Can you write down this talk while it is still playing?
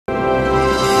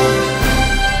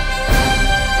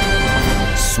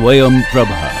Swayam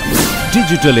Prabha.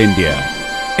 Digital India.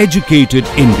 Educated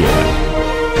India.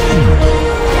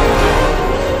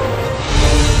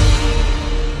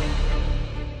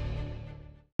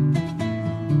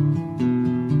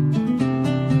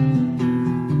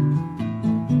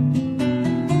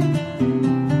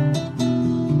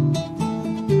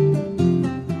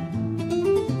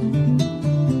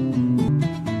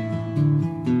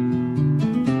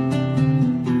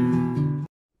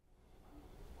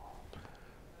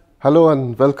 Hello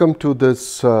and welcome to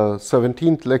this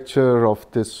 17th lecture of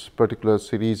this particular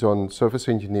series on surface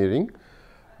engineering.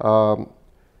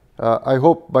 I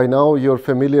hope by now you're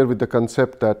familiar with the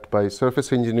concept that by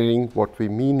surface engineering what we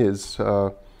mean is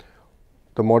the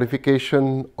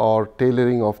modification or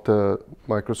tailoring of the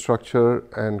microstructure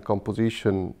and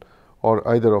composition or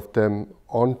either of them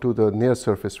onto the near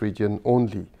surface region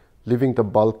only, leaving the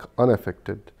bulk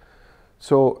unaffected.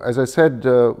 So, as I said,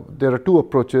 there are two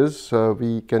approaches.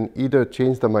 We can either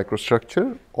change the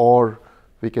microstructure or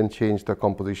we can change the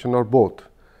composition or both.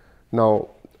 Now,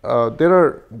 there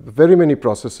are very many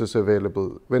processes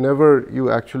available. Whenever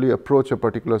you actually approach a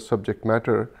particular subject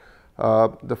matter,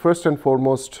 the first and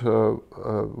foremost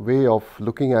way of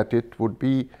looking at it would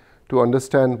be to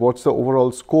understand what's the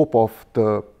overall scope of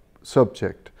the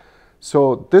subject.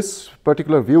 So, this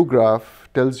particular view graph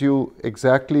tells you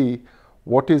exactly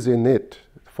what is in it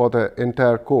for the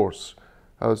entire course.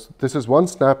 This is one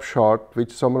snapshot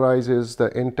which summarizes the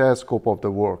entire scope of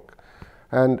the work.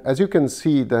 And as you can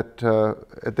see that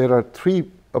there are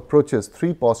three approaches,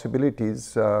 three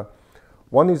possibilities.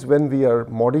 One is when we are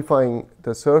modifying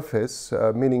the surface,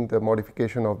 meaning the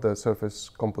modification of the surface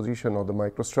composition or the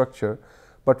microstructure,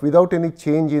 but without any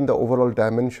change in the overall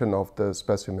dimension of the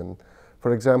specimen.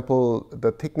 For example,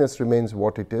 the thickness remains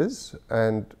what it is,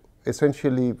 and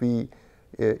essentially we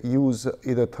use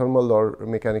either thermal or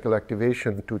mechanical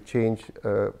activation to change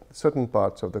certain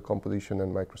parts of the composition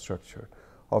and microstructure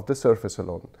of the surface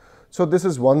alone. So, this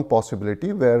is one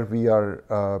possibility where we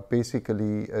are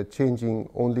basically changing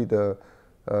only the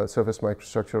surface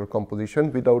microstructure or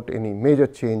composition without any major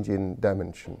change in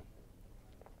dimension.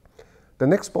 The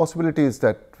next possibility is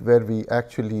that where we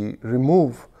actually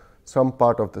remove some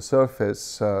part of the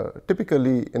surface,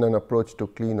 typically in an approach to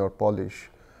clean or polish.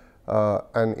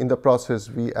 And in the process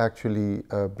we actually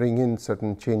bring in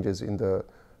certain changes in the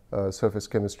surface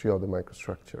chemistry of the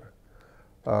microstructure.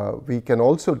 We can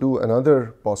also do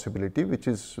another possibility which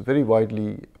is very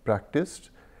widely practiced,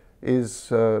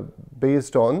 is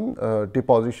based on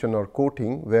deposition or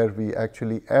coating, where we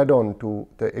actually add on to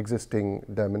the existing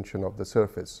dimension of the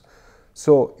surface.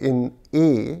 So, in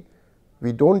A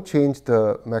we do not change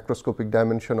the macroscopic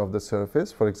dimension of the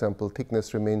surface, for example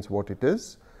thickness remains what it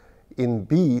is. In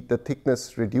B, the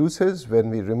thickness reduces when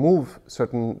we remove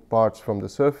certain parts from the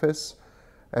surface,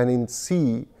 and in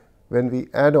C, when we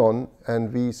add on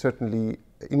and we certainly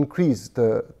increase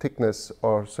the thickness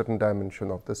or certain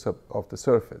dimension of the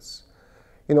surface.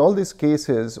 In all these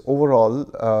cases,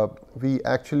 overall we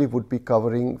actually would be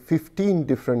covering 15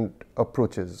 different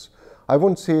approaches. I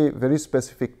won't say very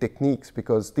specific techniques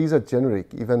because these are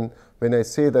generic. Even when I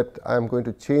say that I am going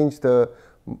to change the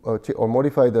or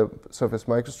modify the surface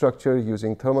microstructure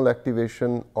using thermal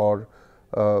activation or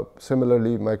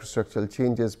similarly microstructural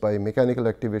changes by mechanical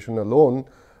activation alone,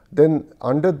 then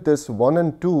under this 1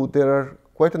 and 2 there are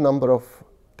quite a number of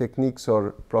techniques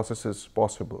or processes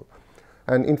possible.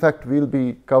 And in fact, we will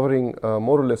be covering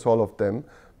more or less all of them.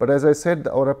 But as I said,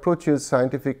 our approach is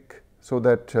scientific, so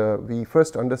that we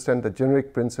first understand the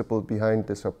generic principle behind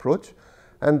this approach,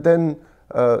 and then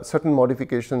certain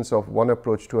modifications of one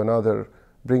approach to another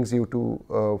brings you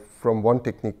to from one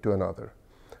technique to another.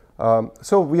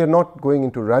 So, we are not going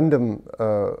into random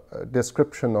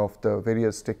description of the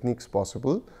various techniques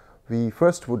possible. We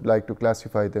first would like to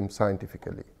classify them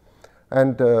scientifically.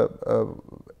 And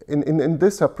in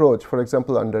this approach, for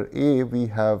example, under A we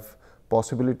have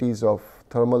possibilities of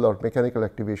thermal or mechanical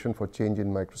activation for change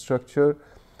in microstructure,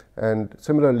 and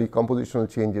similarly compositional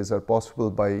changes are possible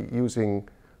by using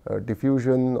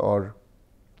diffusion or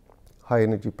high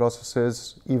energy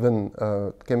processes, even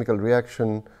chemical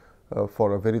reaction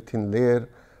for a very thin layer.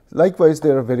 Likewise,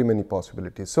 there are very many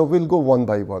possibilities. So, we will go one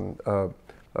by one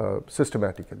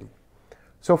systematically.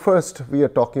 So, first we are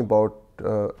talking about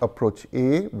approach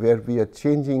A, where we are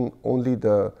changing only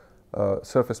the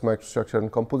surface microstructure and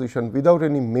composition without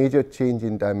any major change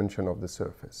in dimension of the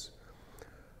surface.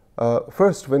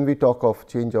 First, when we talk of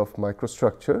change of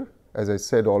microstructure, as I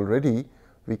said already,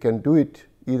 we can do it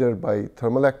either by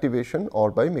thermal activation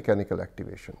or by mechanical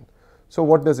activation. So,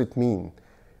 what does it mean?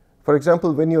 For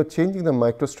example, when you are changing the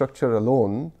microstructure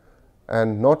alone,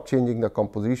 and not changing the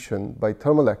composition by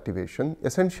thermal activation,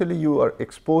 essentially you are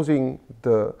exposing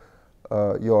the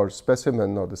your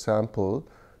specimen or the sample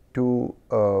to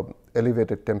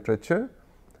elevated temperature,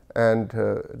 and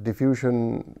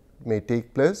diffusion may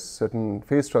take place, certain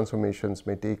phase transformations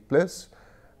may take place,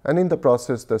 and in the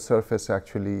process the surface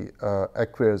actually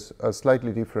acquires a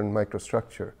slightly different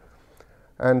microstructure.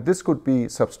 And this could be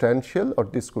substantial or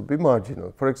this could be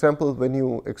marginal. For example, when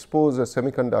you expose a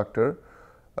semiconductor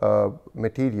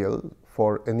material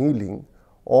for annealing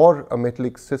or a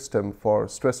metallic system for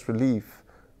stress relief,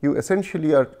 you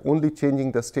essentially are only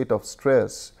changing the state of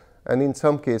stress, and in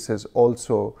some cases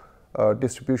also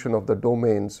distribution of the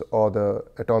domains or the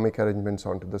atomic arrangements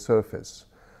onto the surface.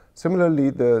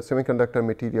 Similarly, the semiconductor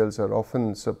materials are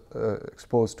often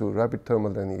exposed to rapid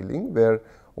thermal annealing, where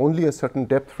only a certain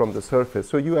depth from the surface.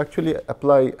 So, you actually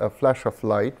apply a flash of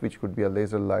light, which could be a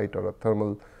laser light or a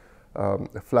thermal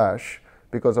flash,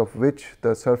 because of which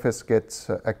the surface gets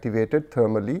activated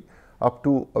thermally up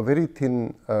to a very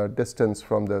thin distance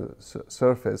from the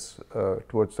surface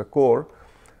towards the core,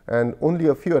 and only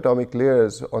a few atomic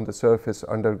layers on the surface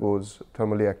undergoes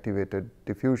thermally activated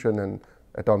diffusion and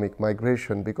atomic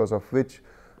migration, because of which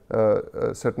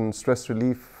certain stress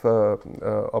relief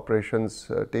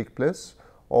operations take place,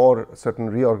 or certain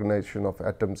reorganization of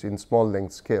atoms in small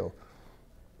length scale.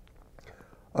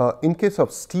 In case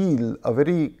of steel, a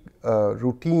very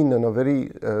routine and a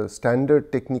very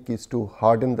standard technique is to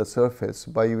harden the surface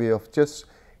by way of just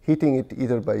heating it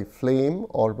either by flame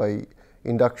or by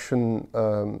induction,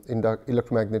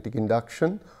 electromagnetic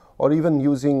induction, or even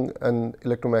using an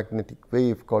electromagnetic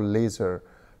wave called laser,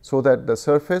 so that the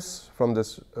surface from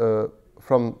this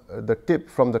from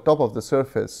the top of the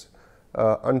surface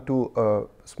unto a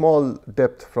small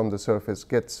depth from the surface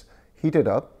gets heated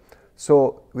up.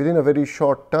 So, within a very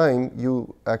short time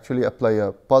you actually apply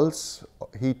a pulse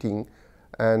heating,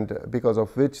 and because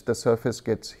of which the surface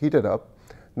gets heated up.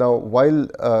 Now, while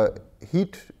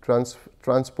heat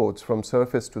transports from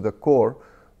surface to the core,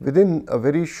 within a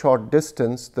very short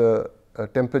distance the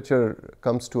temperature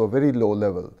comes to a very low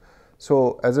level.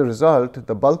 So, as a result,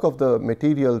 the bulk of the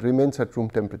material remains at room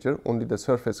temperature, only the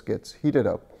surface gets heated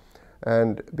up.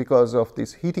 And because of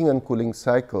this heating and cooling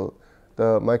cycle,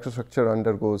 the microstructure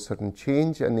undergoes certain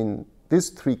change, and in these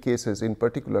three cases in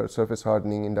particular, surface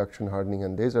hardening, induction hardening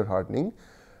and laser hardening,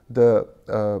 the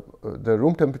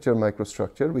room temperature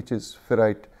microstructure, which is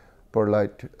ferrite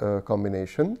pearlite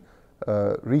combination,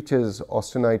 reaches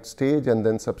austenite stage, and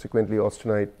then subsequently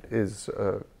austenite is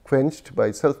quenched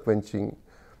by self quenching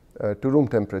to room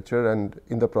temperature, and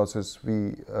in the process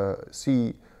we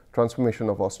see transformation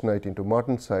of austenite into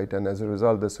martensite, and as a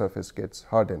result the surface gets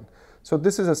hardened. So,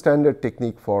 this is a standard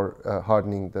technique for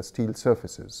hardening the steel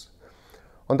surfaces.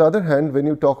 On the other hand, when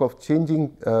you talk of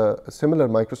changing similar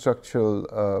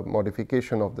microstructural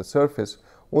modification of the surface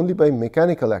only by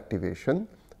mechanical activation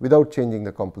without changing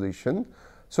the composition,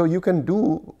 so you can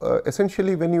do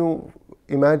essentially when you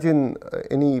imagine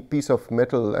any piece of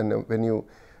metal, and when you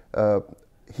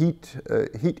heat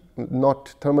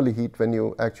not thermally heat, when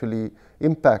you actually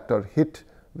impact or hit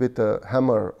with a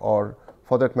hammer, or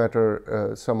for that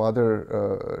matter some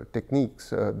other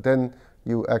techniques, then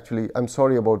you actually, I am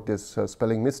sorry about this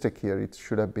spelling mistake here, it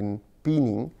should have been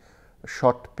peening,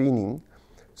 shot peening.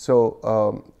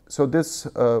 So, so this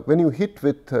when you hit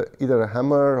with either a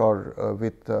hammer or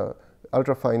with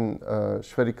ultrafine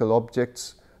spherical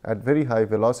objects at very high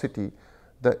velocity,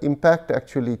 the impact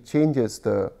actually changes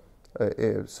the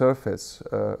surface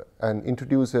and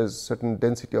introduces certain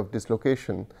density of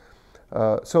dislocation.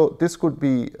 So, this could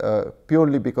be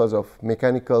purely because of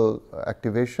mechanical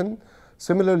activation.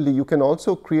 Similarly, you can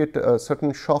also create a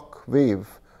certain shock wave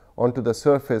onto the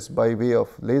surface by way of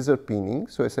laser peening.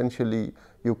 So, essentially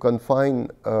you confine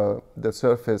the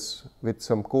surface with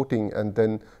some coating, and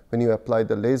then when you apply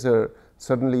the laser,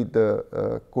 suddenly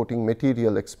the coating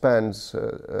material expands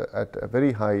at a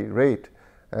very high rate,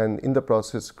 and in the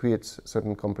process creates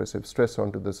certain compressive stress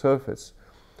onto the surface.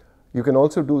 You can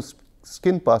also do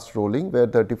skin pass rolling, where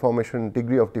the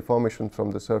degree of deformation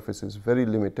from the surface is very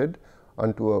limited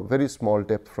unto a very small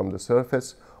depth from the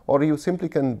surface, or you simply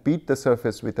can beat the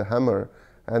surface with a hammer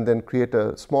and then create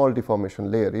a small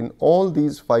deformation layer. In all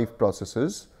these 5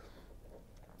 processes,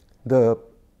 the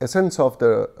essence of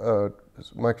the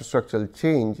microstructural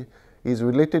change is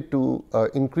related to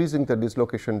increasing the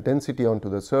dislocation density onto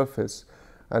the surface,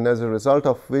 and as a result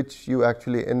of which you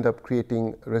actually end up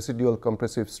creating residual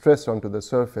compressive stress onto the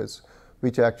surface,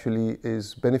 which actually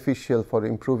is beneficial for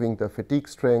improving the fatigue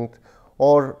strength,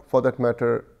 or for that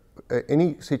matter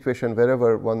any situation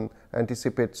wherever one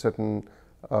anticipates certain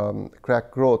crack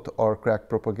growth or crack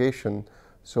propagation.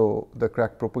 So, the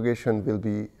crack propagation will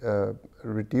be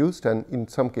reduced and in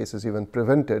some cases even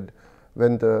prevented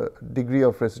when the degree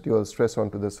of residual stress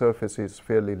onto the surface is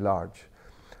fairly large.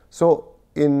 So,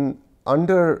 in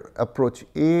under approach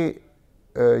A,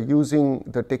 using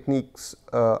the techniques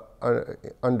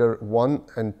under 1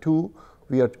 and 2,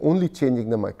 we are only changing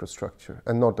the microstructure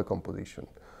and not the composition.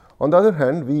 On the other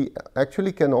hand, we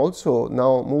actually can also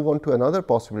now move on to another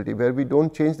possibility where we do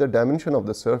not change the dimension of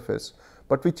the surface,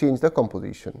 but we change the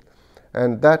composition,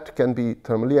 and that can be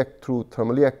through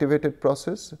thermally activated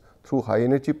process, through high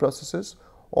energy processes,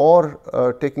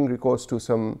 or taking recourse to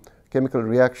some chemical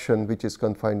reaction which is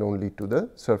confined only to the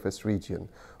surface region.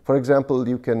 For example,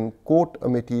 you can coat a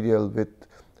material with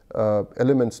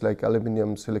elements like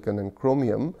aluminum, silicon and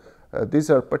chromium. These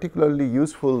are particularly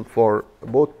useful for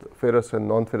both ferrous and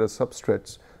non-ferrous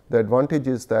substrates. The advantage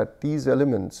is that these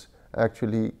elements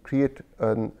actually create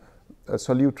a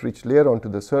solute rich layer onto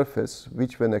the surface,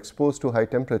 which when exposed to high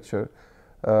temperature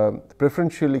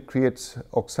preferentially creates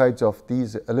oxides of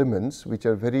these elements, which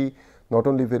are not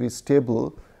only very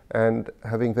stable and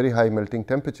having very high melting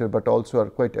temperature, but also are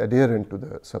quite adherent to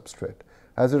the substrate.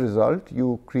 As a result,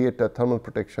 you create a thermal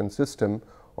protection system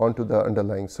onto the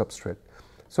underlying substrate.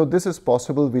 So, this is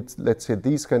possible with, let us say,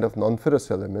 these kind of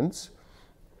non-ferrous elements.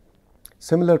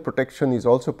 Similar protection is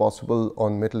also possible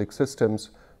on metallic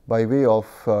systems by way of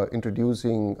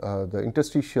introducing the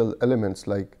interstitial elements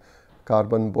like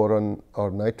carbon, boron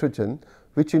or nitrogen,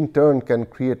 which in turn can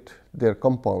create their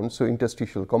compounds. So,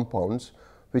 interstitial compounds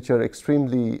which are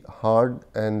extremely hard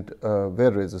and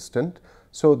wear resistant.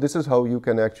 So, this is how you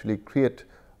can actually create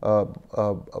a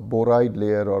boride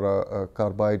layer or a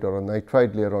carbide or a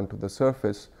nitride layer onto the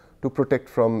surface to protect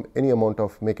from any amount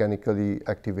of mechanically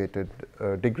activated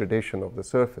degradation of the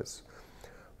surface.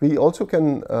 We also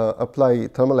can apply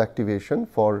thermal activation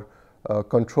for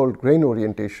controlled grain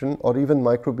orientation or even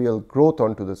microbial growth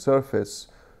onto the surface,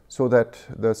 so that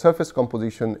the surface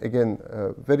composition, again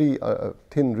very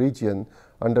thin region,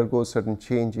 undergoes certain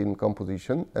change in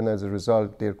composition, and as a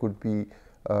result there could be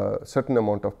certain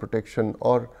amount of protection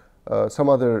or some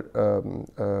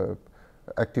other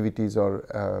activities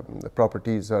or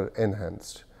properties are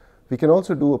enhanced. We can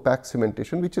also do opaque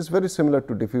cementation, which is very similar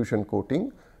to diffusion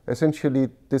coating. Essentially,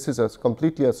 this is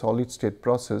completely a solid state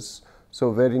process. So,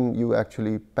 wherein you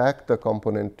actually pack the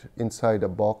component inside a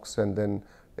box and then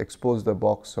expose the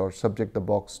box or subject the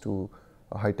box to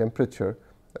a high temperature,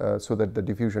 so that the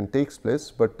diffusion takes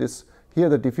place. But here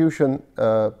the diffusion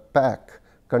pack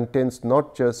contains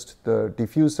not just the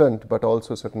diffusant, but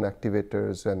also certain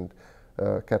activators and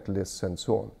catalysts and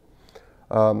so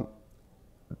on.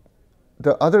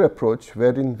 The other approach,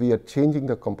 wherein we are changing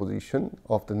the composition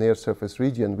of the near surface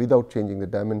region without changing the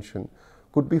dimension,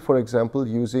 could be, for example,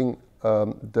 using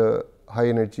the high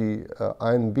energy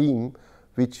ion beam,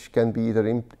 which can be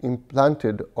either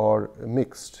implanted or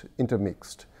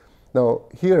intermixed. Now,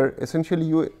 here essentially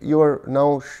you are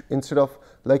now instead of,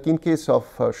 like in case of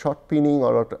shot peening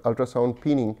or ultrasound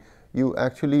peening, you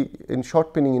actually, in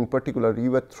shot peening in particular,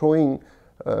 you are throwing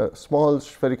small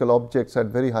spherical objects at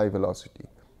very high velocity,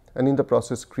 and in the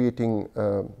process creating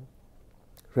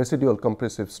residual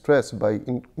compressive stress by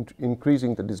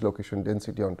increasing the dislocation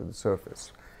density onto the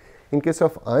surface. In case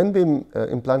of ion beam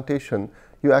implantation,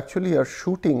 you actually are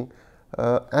shooting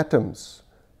atoms.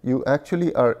 You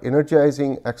actually are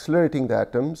energizing, accelerating the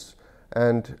atoms,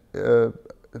 and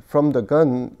from the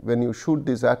gun, when you shoot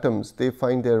these atoms, they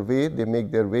find their way, they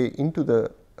make their way into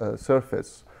the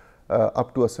surface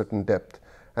up to a certain depth.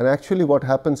 And actually what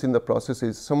happens in the process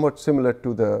is somewhat similar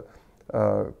to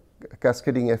the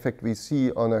cascading effect we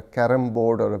see on a carom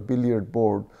board or a billiard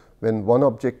board. When one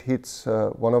object hits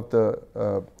one of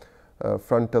the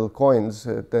frontal coins,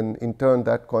 then in turn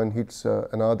that coin hits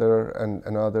another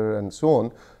and so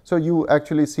on. So, you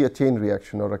actually see a chain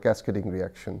reaction or a cascading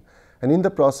reaction, and in the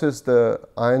process the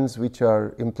ions which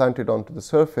are implanted onto the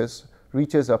surface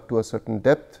reaches up to a certain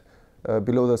depth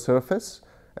below the surface,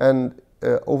 and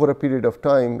over a period of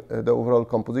time the overall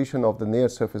composition of the near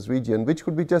surface region, which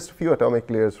could be just a few atomic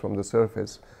layers from the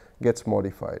surface, gets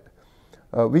modified.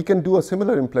 We can do a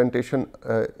similar implantation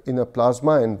in a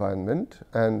plasma environment,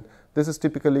 and this is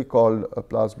typically called a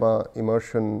plasma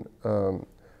immersion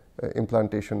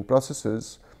implantation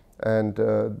processes, and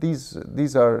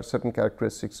these are certain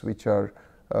characteristics which are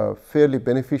fairly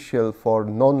beneficial for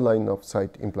non-line of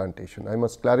sight implantation. I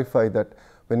must clarify that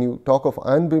when you talk of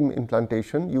ion beam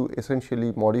implantation, you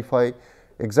essentially modify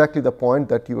exactly the point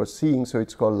that you are seeing. So, it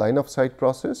is called line of sight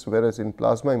process, whereas in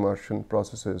plasma immersion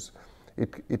processes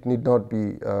it need not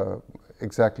be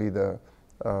exactly the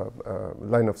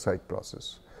line of sight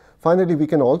process. Finally, we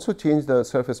can also change the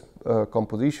surface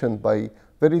composition by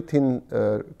very thin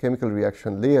chemical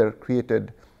reaction layer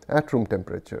created at room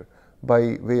temperature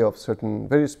by way of certain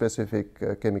very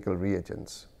specific chemical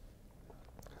reagents.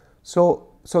 So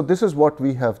this is what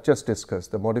we have just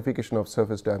discussed, the modification of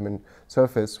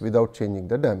surface without changing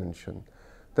the dimension.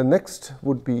 The next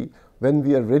would be when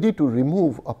we are ready to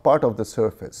remove a part of the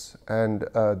surface, and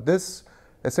this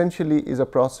essentially is a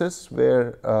process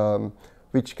where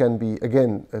which can be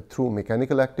again through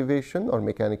mechanical activation or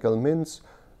mechanical means,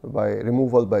 by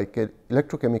removal by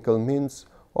electrochemical means,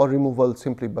 or removal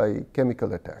simply by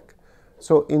chemical attack.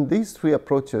 So in these three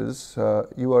approaches,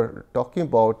 you are talking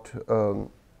about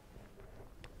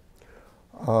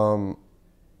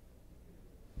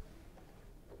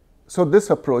so this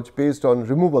approach, based on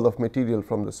removal of material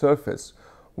from the surface,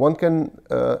 one can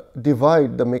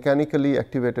divide the mechanically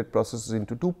activated processes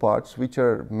into two parts, which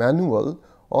are manual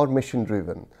or machine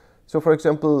driven. So for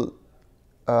example,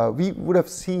 we would have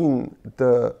seen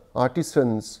the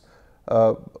artisans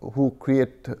who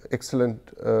create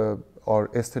excellent or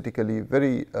aesthetically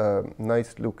very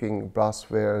nice looking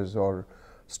brasswares or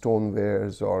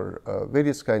stonewares or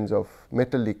various kinds of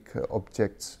metallic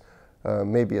objects,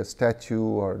 maybe a statue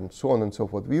or and so on and so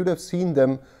forth. We would have seen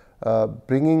them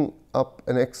bringing up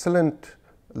an excellent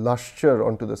luster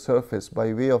onto the surface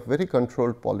by way of very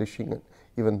controlled polishing and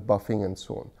even buffing and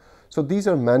so on. So these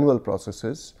are manual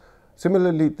processes.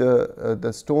 Similarly,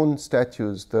 the stone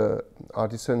statues, the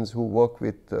artisans who work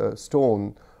with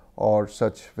stone or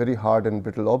such very hard and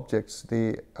brittle objects,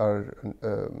 they are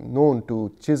known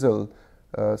to chisel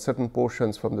certain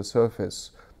portions from the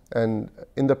surface, and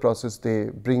in the process they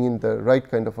bring in the right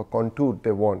kind of a contour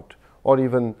they want, or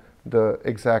even the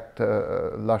exact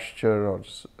luster or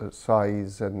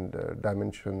size and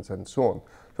dimensions and so on.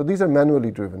 So these are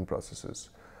manually driven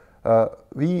processes.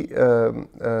 We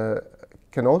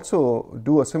can also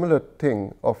do a similar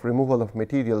thing of removal of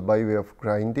material by way of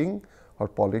grinding or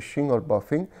polishing or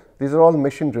buffing. These are all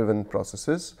machine driven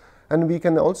processes, and we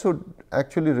can also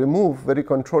actually remove very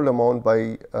controlled amount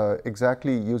by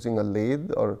exactly using a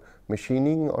lathe or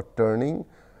machining or turning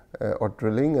or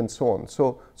drilling and so on.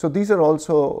 So these are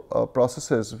also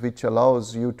processes which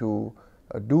allows you to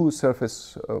do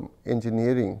surface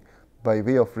engineering by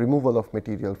way of removal of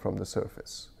material from the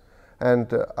surface.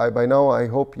 And by now I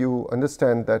hope you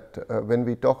understand that when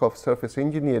we talk of surface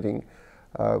engineering,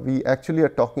 we actually are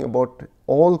talking about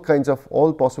all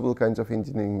possible kinds of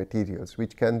engineering materials,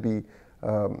 which can be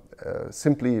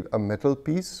simply a metal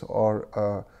piece or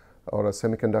a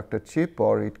semiconductor chip,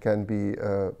 or it can be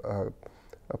a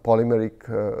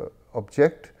polymeric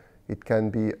object, it can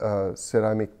be a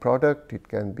ceramic product, it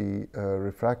can be a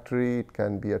refractory, it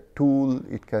can be a tool,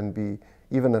 it can be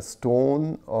even a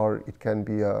stone, or it can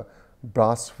be a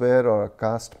brassware or a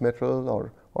cast metal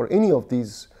or any of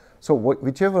these. So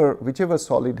whichever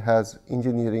solid has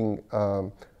engineering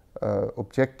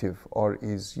objective or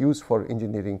is used for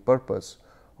engineering purpose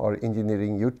or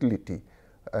engineering utility,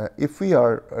 if we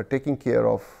are taking care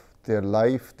of their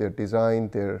life, their design,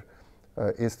 their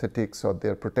aesthetics, or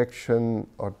their protection,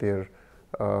 or their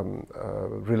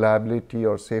reliability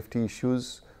or safety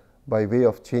issues by way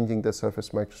of changing the surface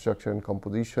microstructure and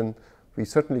composition, we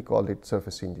certainly call it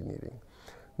surface engineering.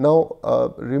 Now,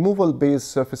 removal based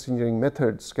surface engineering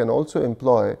methods can also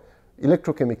employ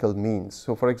electrochemical means.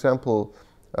 So, for example,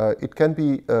 it can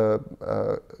be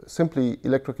simply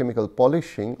electrochemical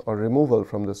polishing or removal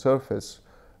from the surface,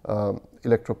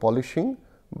 electropolishing.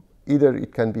 Either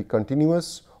it can be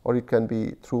continuous or it can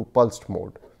be through pulsed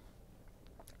mode.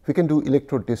 We can do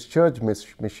electro discharge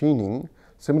machining.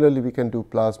 Similarly, we can do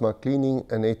plasma cleaning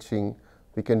and etching.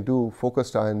 We can do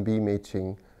focused ion beam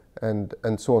etching and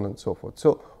so on and so forth.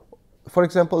 So, for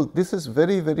example, this is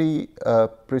very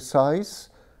precise,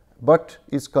 but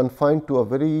is confined to a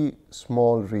very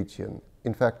small region.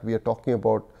 In fact, we are talking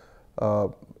about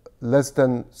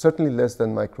certainly less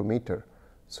than micrometer.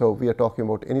 So, we are talking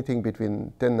about anything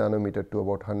between 10 nanometer to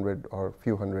about 100 or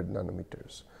few hundred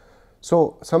nanometers.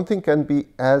 So, something can be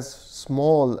as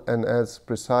small and as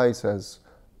precise as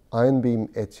ion beam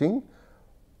etching,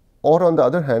 or on the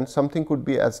other hand, something could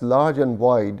be as large and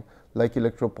wide like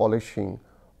electropolishing,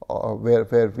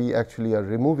 where we actually are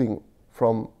removing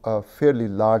from a fairly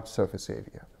large surface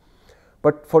area.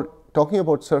 But for talking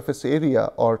about surface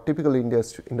area or typical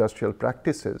industrial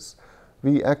practices,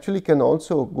 we actually can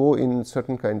also go in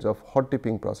certain kinds of hot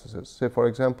dipping processes. Say, for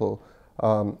example,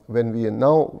 when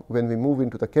we move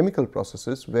into the chemical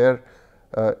processes, where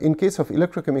in case of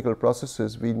electrochemical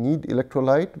processes, we need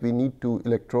electrolyte, we need two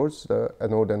electrodes, the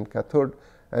anode and cathode,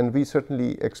 and we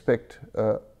certainly expect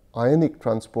ionic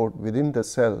transport within the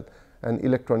cell and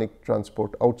electronic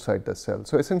transport outside the cell.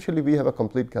 So, essentially we have a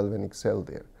complete galvanic cell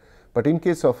there. But in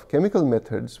case of chemical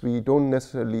methods, we don't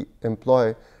necessarily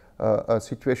employ a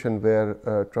situation where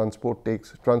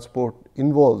transport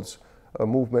involves a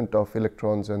movement of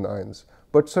electrons and ions.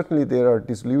 But certainly there are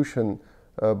dissolution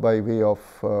by way of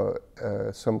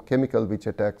some chemical which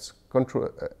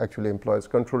actually employs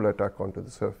control attack onto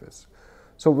the surface.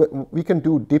 So we can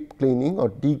do dip cleaning or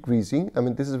degreasing. I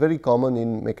mean, this is very common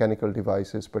in mechanical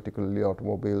devices, particularly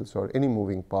automobiles or any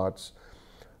moving parts.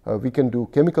 We can do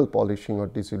chemical polishing or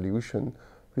dissolution,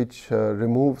 which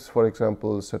removes, for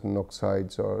example, certain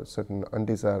oxides or certain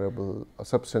undesirable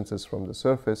substances from the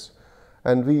surface.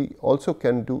 And we also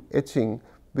can do etching,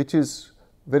 which is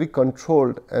very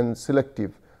controlled and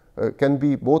selective. Can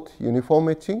be both uniform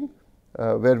etching,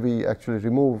 where we actually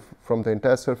remove from the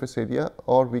entire surface area,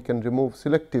 or we can remove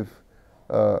selective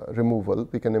removal.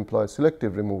 We can employ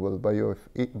selective removal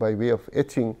by way of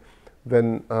etching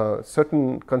when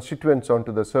certain constituents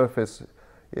onto the surface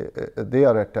they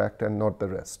are attacked and not the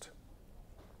rest.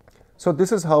 So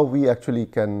this is how we actually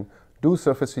can do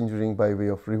surface engineering by way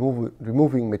of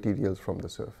removing materials from the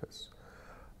surface.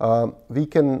 We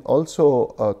can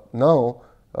also now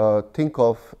think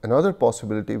of another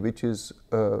possibility, which is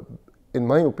in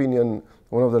my opinion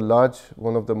one of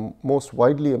the most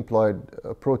widely employed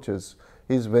approaches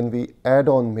is when we add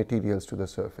on materials to the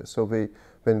surface. So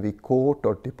when we coat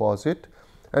or deposit,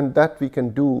 and that we can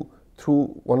do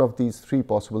through one of these three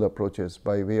possible approaches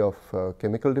by way of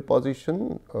chemical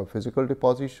deposition, physical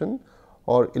deposition,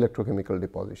 or electrochemical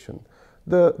deposition.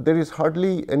 There is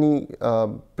hardly any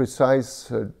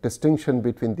precise distinction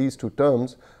between these two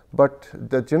terms, but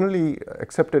the generally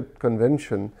accepted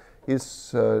convention is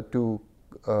to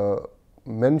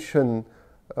mention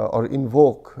or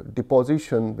invoke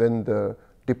deposition when the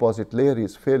deposit layer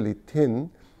is fairly thin,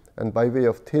 and by way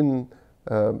of thin,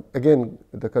 again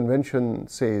the convention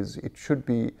says it should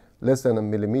be less than a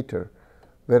millimeter,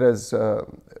 whereas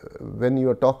when you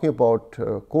are talking about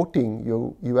coating,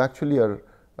 you actually are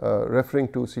referring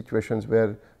to situations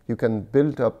where you can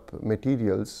build up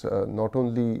materials not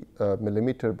only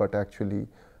millimeter but actually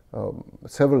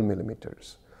several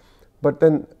millimeters. But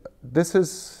then this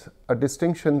is a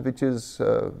distinction which is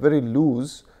very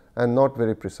loose and not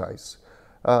very precise.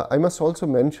 I must also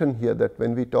mention here that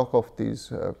when we talk of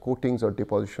these coatings or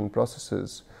deposition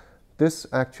processes, this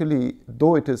actually,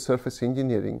 though it is surface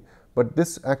engineering, but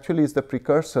this actually is the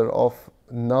precursor of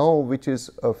now which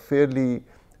is a fairly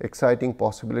exciting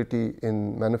possibility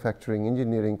in manufacturing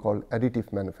engineering called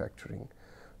additive manufacturing,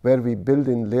 where we build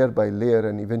in layer by layer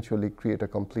and eventually create a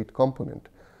complete component.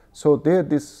 So there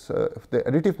the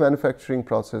additive manufacturing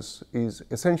process is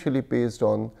essentially based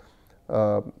on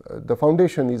the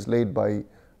foundation is laid by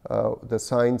the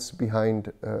science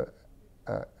behind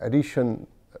addition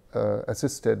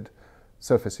assisted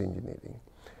surface engineering.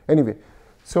 Anyway,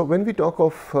 so when we talk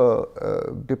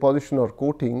of deposition or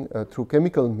coating through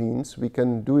chemical means, we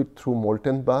can do it through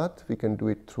molten bath, we can do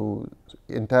it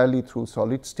entirely through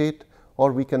solid state,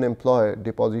 or we can employ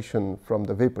deposition from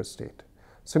the vapor state.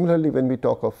 Similarly, when we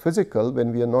talk of physical,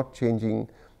 when we are not changing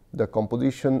the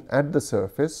composition at the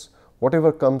surface,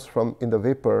 whatever comes from in the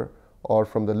vapor or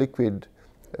from the liquid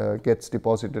gets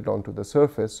deposited onto the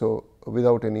surface. So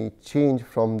without any change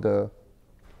from the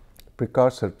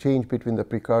precursor, change between the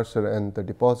precursor and the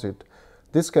deposit,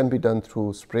 this can be done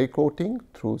through spray coating,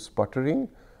 through sputtering,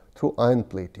 through ion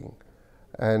plating.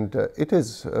 And it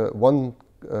is one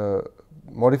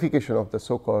modification of the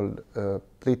so-called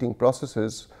plating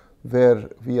processes, where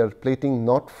we are plating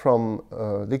not from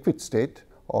liquid state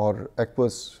or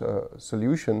aqueous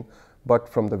solution, but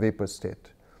from the vapor state.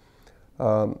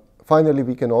 Finally,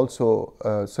 we can also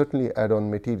certainly add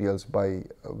on materials by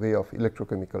way of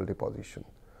electrochemical deposition.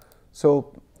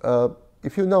 So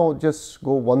if you now just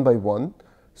go one by one,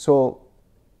 so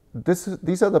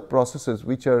these are the processes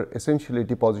which are essentially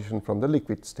deposition from the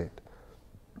liquid state.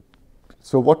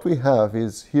 So what we have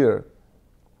is here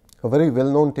a very well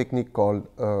known technique called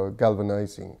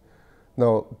galvanizing.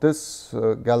 Now this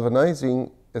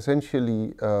galvanizing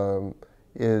essentially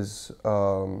is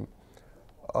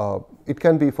it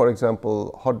can be, for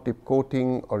example, hot dip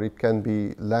coating, or it can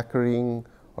be lacquering,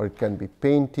 or it can be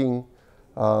painting.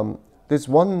 There's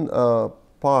one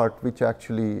part which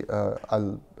actually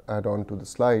I'll add on to the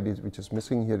slide, which is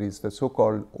missing here, is the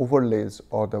so-called overlays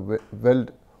or the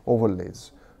weld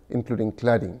overlays, including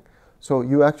cladding. So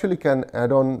you actually can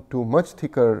add on to much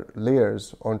thicker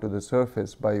layers onto the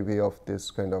surface by way of this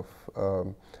kind of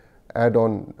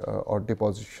add-on or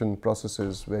deposition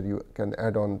processes, where you can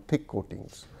add on thick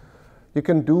coatings. You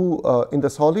can do in the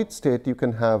solid state, you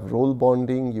can have roll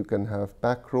bonding, you can have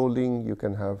pack rolling, you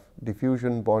can have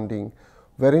diffusion bonding,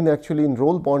 wherein actually in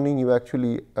roll bonding you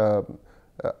actually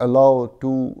allow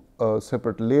two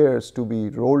separate layers to be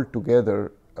rolled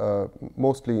together,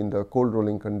 mostly in the cold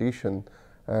rolling condition,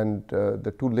 and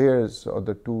the two layers or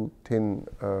the two thin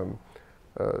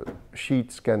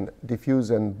sheets can diffuse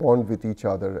and bond with each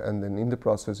other, and then in the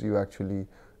process you actually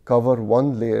cover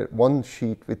one layer, one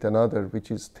sheet with another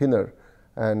which is thinner,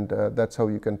 and that is how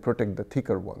you can protect the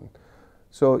thicker one.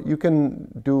 So, you can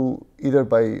do either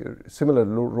by similar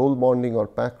roll bonding or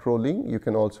pack rolling. You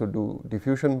can also do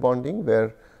diffusion bonding,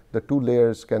 where the two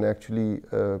layers can actually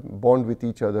bond with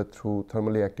each other through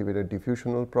thermally activated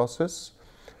diffusional process.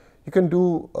 You can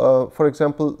do, for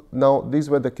example, now these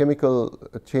were the chemical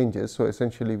changes. So,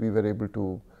 essentially we were able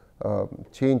to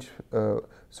change.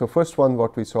 So, first one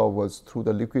what we saw was through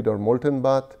the liquid or molten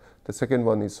bath. The second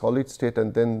one is solid state,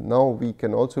 and then now we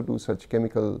can also do such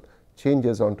chemical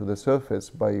changes onto the surface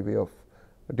by way of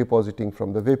depositing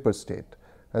from the vapor state.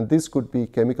 And this could be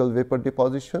chemical vapor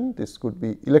deposition, this could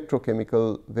be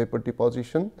electrochemical vapor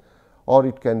deposition, or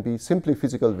it can be simply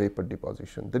physical vapor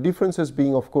deposition. The differences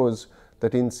being, of course,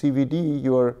 that in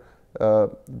CVD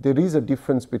there is a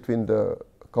difference between the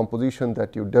composition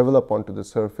that you develop onto the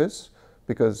surface,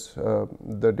 because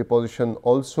the deposition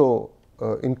also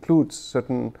includes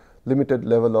certain limited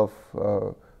level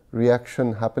of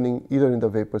reaction happening either in the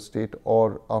vapor state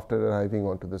or after arriving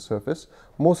onto the surface,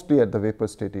 mostly at the vapor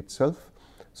state itself.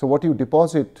 So, what you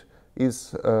deposit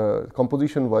is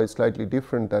composition wise slightly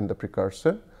different than the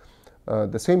precursor.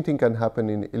 The same thing can happen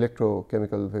in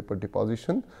electrochemical vapor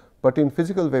deposition, but in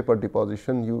physical vapor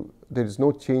deposition there is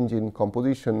no change in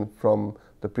composition from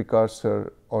the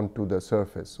precursor onto the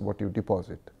surface what you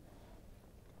deposit.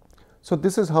 So,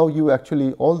 this is how you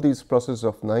actually, all these processes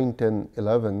of 9, 10,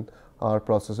 11 are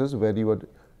processes where you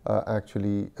are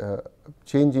actually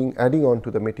adding on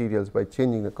to the materials by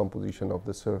changing the composition of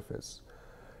the surface.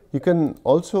 You can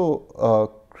also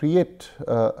create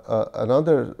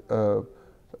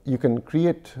you can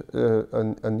create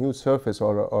a new surface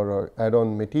or a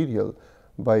add-on material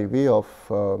by way of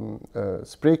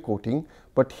spray coating,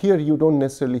 but here you do not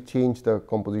necessarily change the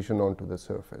composition onto the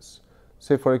surface.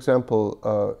 Say for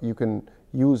example, you can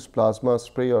use plasma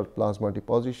spray or plasma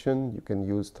deposition, you can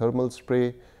use thermal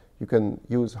spray, you can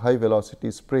use high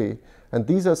velocity spray, and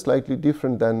these are slightly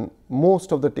different than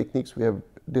most of the techniques we have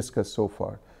discussed so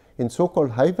far. In so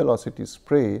called high velocity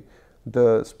spray,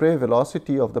 the spray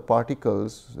velocity of the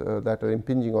particles that are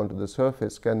impinging onto the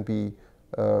surface can be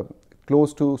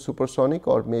close to supersonic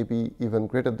or maybe even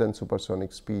greater than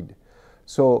supersonic speed.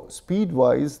 So, speed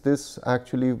wise this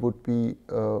actually would be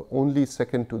only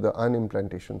second to the ion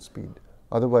implantation speed.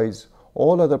 Otherwise,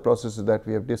 all other processes that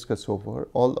we have discussed so far,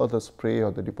 all other spray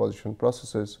or the deposition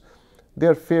processes, they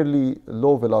are fairly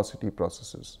low velocity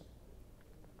processes.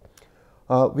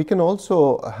 We can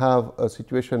also have a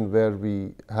situation where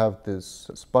we have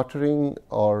this sputtering,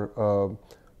 or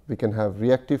we can have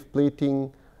reactive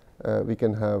plating, we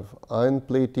can have ion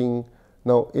plating.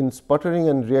 Now, in sputtering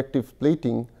and reactive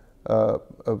plating,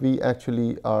 we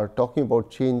actually are talking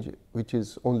about change which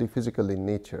is only physical in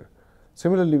nature.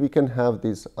 Similarly, we can have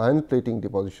these ion plating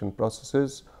deposition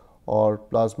processes or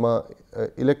plasma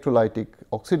electrolytic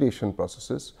oxidation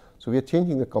processes. So, we are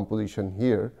changing the composition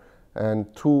here,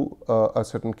 and through a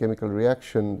certain chemical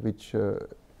reaction which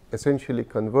essentially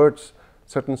converts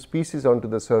certain species onto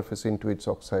the surface into its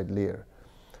oxide layer.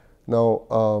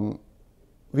 Now,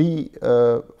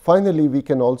 finally, we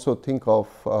can also think of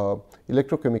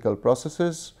electrochemical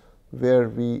processes where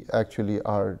we actually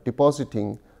are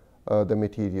depositing the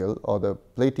material or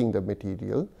plating the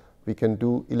material. We can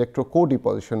do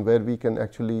electro-co-deposition, where we can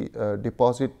actually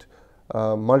deposit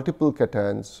multiple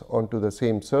cations onto the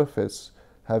same surface,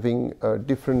 having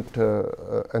different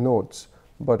anodes,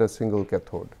 but a single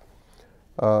cathode.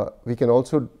 We can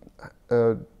also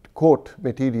coat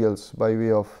materials by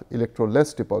way of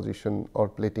electroless deposition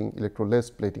or electroless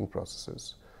plating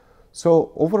processes.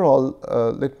 So, overall,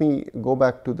 let me go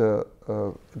back to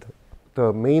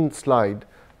the main slide,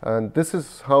 and this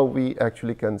is how we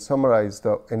actually can summarize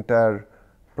the entire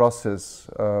process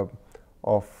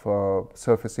of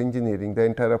surface engineering, the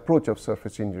entire approach of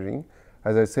surface engineering,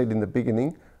 as I said in the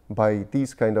beginning, by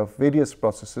these kind of various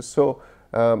processes. So,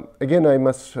 again I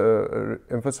must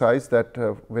emphasize that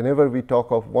whenever we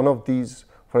talk of one of these,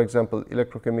 for example,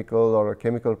 electrochemical or a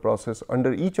chemical process,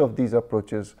 under each of these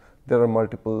approaches there are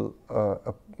multiple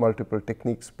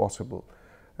techniques possible.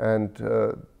 And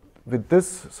with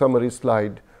this summary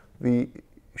slide, we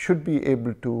should be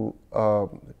able to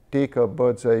take a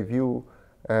bird's eye view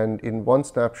and in one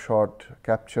snapshot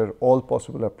capture all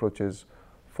possible approaches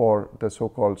for the so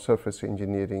called surface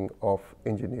engineering of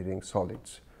engineering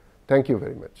solids. Thank you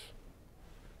very much.